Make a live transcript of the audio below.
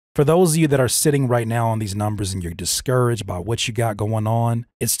For those of you that are sitting right now on these numbers and you're discouraged by what you got going on,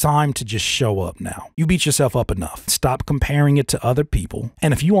 it's time to just show up now. You beat yourself up enough. Stop comparing it to other people.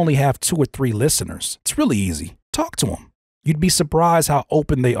 And if you only have 2 or 3 listeners, it's really easy. Talk to them. You'd be surprised how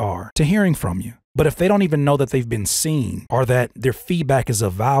open they are to hearing from you. But if they don't even know that they've been seen or that their feedback is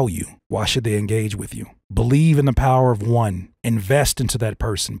of value, why should they engage with you? Believe in the power of one. Invest into that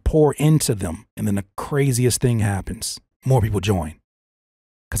person. Pour into them. And then the craziest thing happens. More people join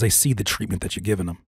because they see the treatment that you're giving them.